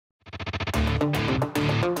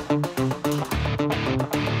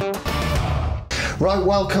Right,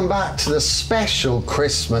 welcome back to the special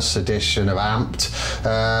Christmas edition of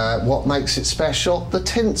Amped. What makes it special? The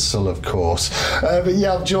tinsel, of course. But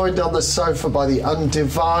yeah, I'm joined on the sofa by the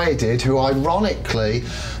Undivided, who ironically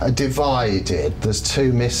are divided. There's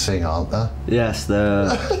two missing, aren't there? Yes, there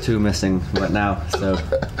are two missing right now. So.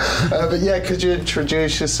 But yeah, could you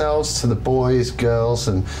introduce yourselves to the boys, girls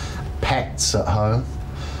and pets at home?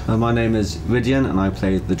 My name is Rydian and I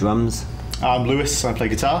play the drums. I'm Lewis, I play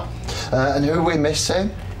guitar. And who are we missing?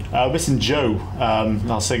 Missing Joe,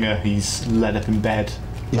 our singer. He's laid up in bed.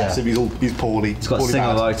 Yeah. So he's poorly. He's got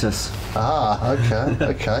singeritis. Ah, okay,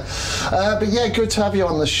 okay. But yeah, good to have you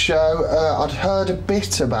on the show. I'd heard a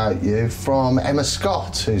bit about you from Emma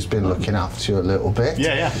Scott, who's been looking after you a little bit.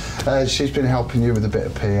 Yeah, yeah. She's been helping you with a bit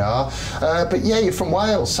of PR. But yeah, you're from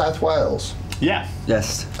Wales, South Wales. Yeah.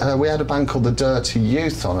 Yes. We had a band called the Dirty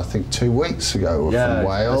Youth on, I think, 2 weeks ago. From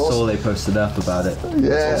Wales. I saw they posted up about it.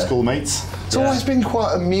 Yeah. Schoolmates. It's always been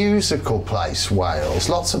quite a musical place, Wales.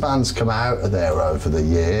 Lots of bands come out of there over the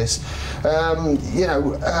years. You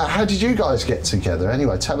know, how did you guys get together?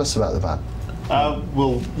 Anyway, tell us about the band.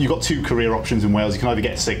 Well, you've got two career options in Wales. You can either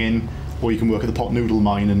get singing, or you can work at the pot noodle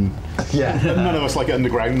mine, and yeah, none of us like it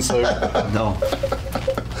underground, so no.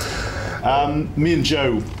 Me and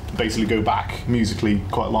Joe basically go back musically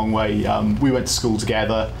quite a long way. We went to school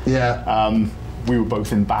together. Yeah. We were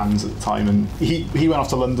both in bands at the time, and he went off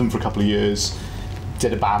to London for a couple of years,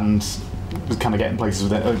 did a band, was kind of getting places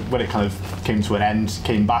with it. When it kind of came to an end,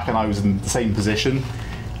 came back, and I was in the same position.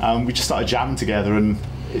 We just started jamming together, and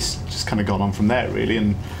it's just kind of gone on from there, really.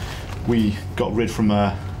 And we got rid from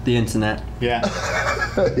the internet. Yeah.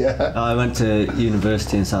 Yeah. I went to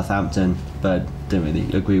university in Southampton, but didn't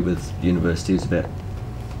really agree with university. It was a bit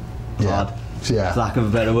hard. Yeah. For lack of a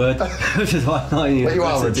better word. Which is why well, you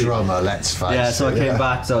are a drummer, let's face it. Yeah, so I came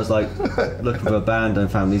back, so I was like looking for a band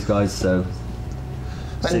and found these guys, so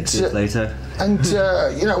 6 years later. And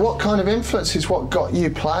you know, what kind of influences, what got you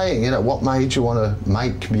playing? You know, what made you want to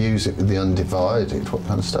make music with the Undivided? What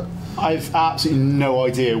kind of stuff? I've absolutely no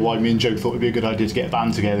idea why me and Joe thought it'd be a good idea to get a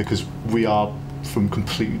band together, because we are from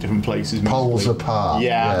completely different places. Poles apart.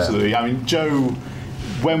 Yeah, absolutely. I mean, Joe,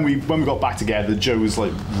 when we got back together, Joe was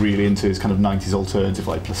like really into his kind of 90s alternative,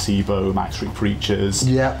 like Placebo, Max Street Preachers.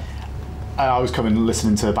 Yeah. And I was coming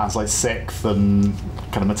listening to bands like Sixth and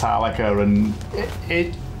kind of Metallica, and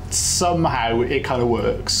it somehow it kind of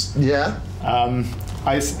works. Yeah.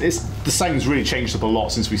 The sound's really changed up a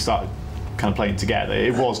lot since we started kind of playing together.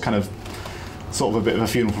 It was kind of sort of a bit of a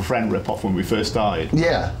Funeral for a Friend rip-off when we first started.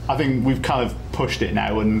 Yeah. I think we've kind of pushed it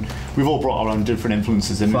now, and we've all brought our own different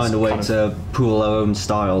influences in. Find a way to pool our own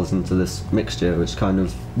styles into this mixture, which kind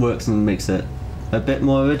of works and makes it a bit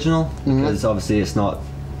more original, because obviously it's not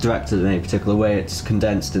directed in any particular way, it's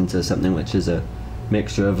condensed into something which is a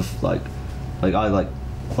mixture of like I like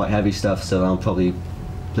quite heavy stuff, so I'll probably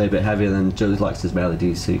play a bit heavier than Joe likes his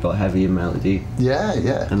melodies, so you got heavy in melody. Yeah,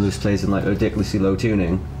 yeah. And Luce plays in like ridiculously low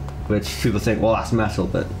tuning, which people think, well, that's metal,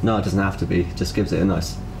 but no, it doesn't have to be. It just gives it a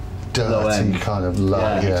nice low dirty end. kind of low.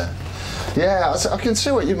 Yeah. Yeah, I can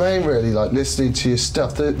see what you mean, really, like listening to your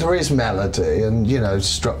stuff. There is melody and, you know,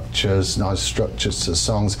 structures, nice structures to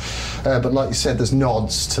songs. But like you said, there's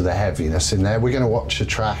nods to the heaviness in there. We're going to watch a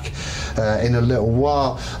track in a little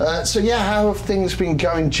while. So, yeah, how have things been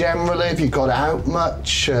going generally? Have you got out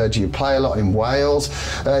much? Do you play a lot in Wales?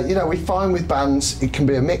 You know, we find with bands, it can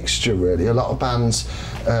be a mixture, really. A lot of bands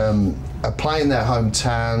are playing their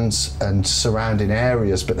hometowns and surrounding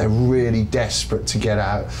areas, but they're really desperate to get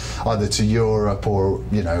out either to Europe or,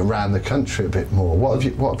 you know, around the country a bit more. What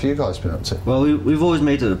have you guys been up to? Well, we've always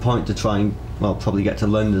made it a point to try and, well, probably get to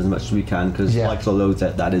London as much as we can, because like all those,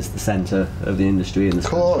 that is the centre of the industry in this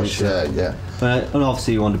country. Of course, yeah. And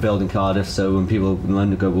obviously you want to build in Cardiff, so when people in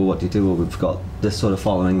London go, well, what do you do? Well, we've got this sort of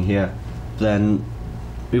following here. Then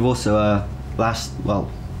we've also,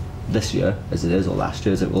 this year, as it is, or last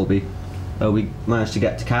year as it will be, we managed to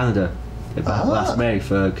get to Canada last May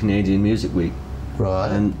for Canadian Music Week. Right.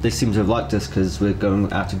 And they seem to have liked us because we're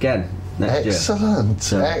going out again next year. Excellent,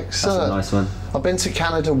 so excellent. That's a nice one. I've been to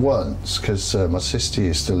Canada once because my sister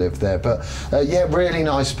used to live there, but yeah, really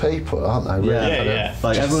nice people, aren't they? Really yeah.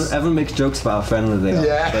 Like everyone makes jokes about how friendly they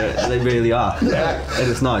are, but they really are. Yeah. And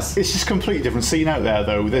it's nice. It's just a completely different scene out there,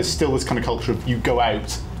 though. There's still this kind of culture of you go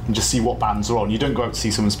out and just see what bands are on. You don't go out to see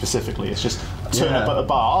someone specifically. It's just turn up at a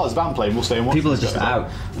bar. Oh, there's a band playing. We'll stay and watch. People are just out,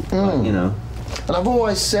 like, you know. And I've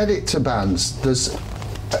always said it to bands.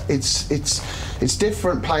 it's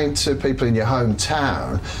different playing to people in your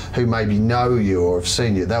hometown who maybe know you or have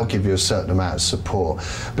seen you. They'll give you a certain amount of support.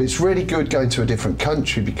 But it's really good going to a different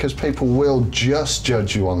country because people will just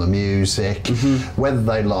judge you on the music, whether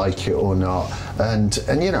they like it or not. And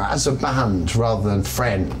you know, as a band rather than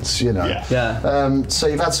friends, you know. So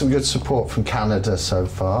you've had some good support from Canada so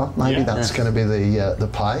far. Maybe that's going to be the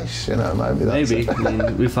place, you know. Maybe. I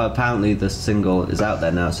mean, we've apparently the single is out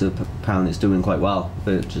there now, so apparently it's doing quite well,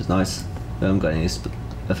 which is nice. We haven't got any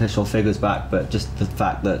official figures back, but just the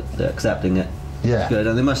fact that they're accepting it is good,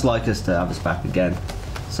 and they must like us to have us back again.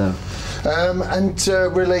 So. And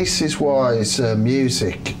releases-wise,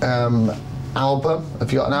 music. Album?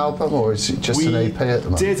 Have you got an album, or is it just an EP at the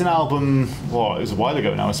moment? We did an album. Well, it was a while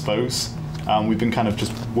ago now, I suppose. We've been kind of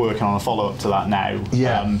just working on a follow-up to that now.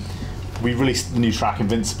 Yeah. We released the new track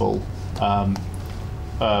Invincible a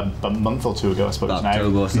month or two ago, I suppose.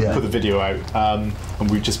 Now put the video out,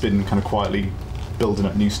 and we've just been kind of quietly building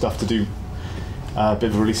up new stuff to do a bit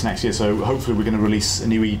of a release next year. So hopefully we're going to release a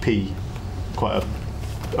new EP,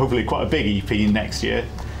 hopefully quite a big EP next year.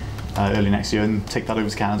 Early next year, and take that over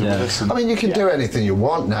to Canada with us. I mean, you can do anything you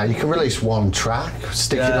want now. You can release one track,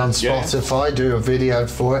 stick it on Spotify, do a video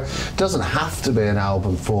for it. It doesn't have to be an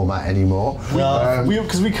album format anymore.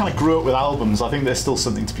 Because we kind of grew up with albums, I think there's still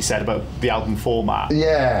something to be said about the album format.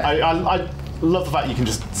 Yeah. I love the fact you can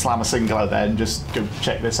just slam a single out there and just go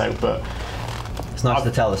check this out, but it's nice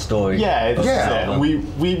to tell the story. We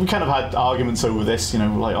kind of had arguments over this, you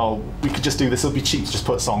know, like, oh, we could just do this, it'll be cheap to just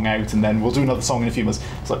put a song out and then we'll do another song in a few months.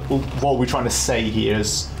 It's like, well, what are we trying to say here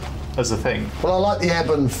as a thing? Well, I like the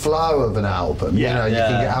ebb and flow of an album. You know, you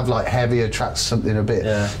can have like heavier tracks, something a bit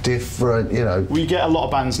different, you know. We get a lot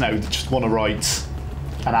of bands now that just want to write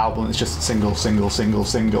an album that's just single.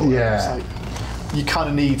 Yeah. It's like, you kind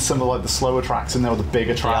of need some of like the slower tracks in there, or the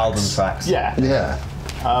bigger tracks. The album tracks. Yeah.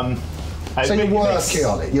 So you're working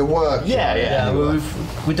on it. You're working. Yeah.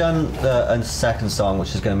 We've done a second song,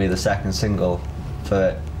 which is going to be the second single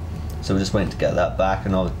for it. So we're just waiting to get that back,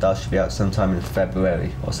 and that should be out sometime in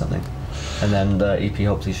February or something. And then the EP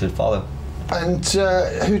hopefully should follow. And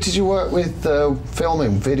who did you work with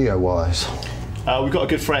filming, video-wise? We've got a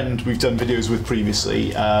good friend we've done videos with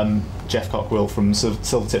previously, Jeff Cockwell from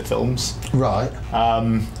Silvertip Films. Right.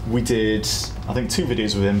 We did, I think, 2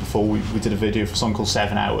 videos with him before. We did a video for a song called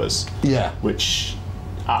 7 Hours. Yeah. Which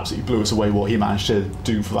absolutely blew us away what he managed to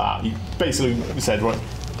do for that. He basically said, right,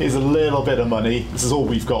 here's a little bit of money, this is all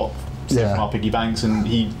we've got from our piggy banks, and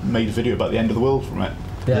he made a video about the end of the world from it.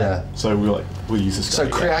 Yeah. So we were like, we'll use this guy. So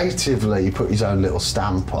creatively, he put his own little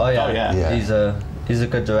stamp on. Oh yeah. He's a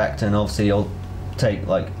good director, and obviously he'll take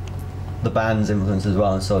like the band's influence as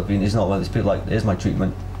well, and so he's not one of these people like, here's my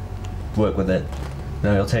treatment, work with it.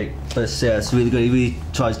 No, he'll take this. Yeah, it's really good. He really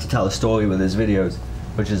tries to tell a story with his videos,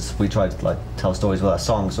 which is, we try to like tell stories with our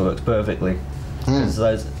songs, so it works perfectly. Because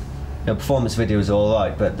those, performance videos are all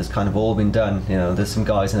right, but there's kind of all been done. You know, there's some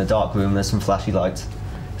guys in a dark room, there's some flashy lights,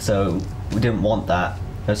 so we didn't want that.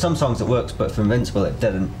 There's some songs that works, but for Invincible it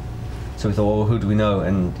didn't. So we thought, well, who do we know?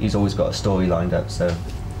 And he's always got a story lined up. So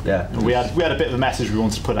yeah, we had a bit of a message we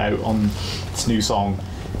wanted to put out on this new song.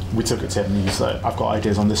 We took it to him and he was like, I've got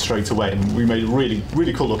ideas on this straight away, and we made a really,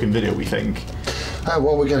 really cool looking video, we think.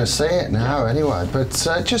 Well, we're going to see it now anyway, but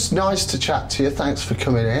just nice to chat to you. Thanks for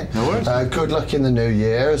coming in. No worries. Good luck in the new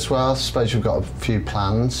year as well. I suppose you've got a few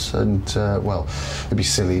plans, and well, it'd be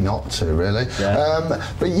silly not to, really.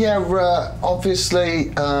 Yeah. But yeah,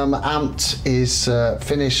 obviously Amped is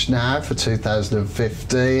finished now for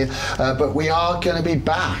 2015, but we are going to be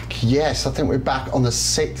back. Yes, I think we're back on the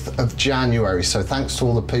 6th of January, so thanks to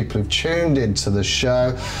all the people who've tuned into the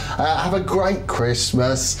show. Have a great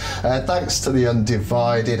Christmas. Thanks to the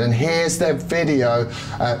Undivided, and here's their video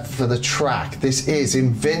for the track. This is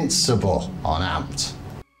Invincible on Amped.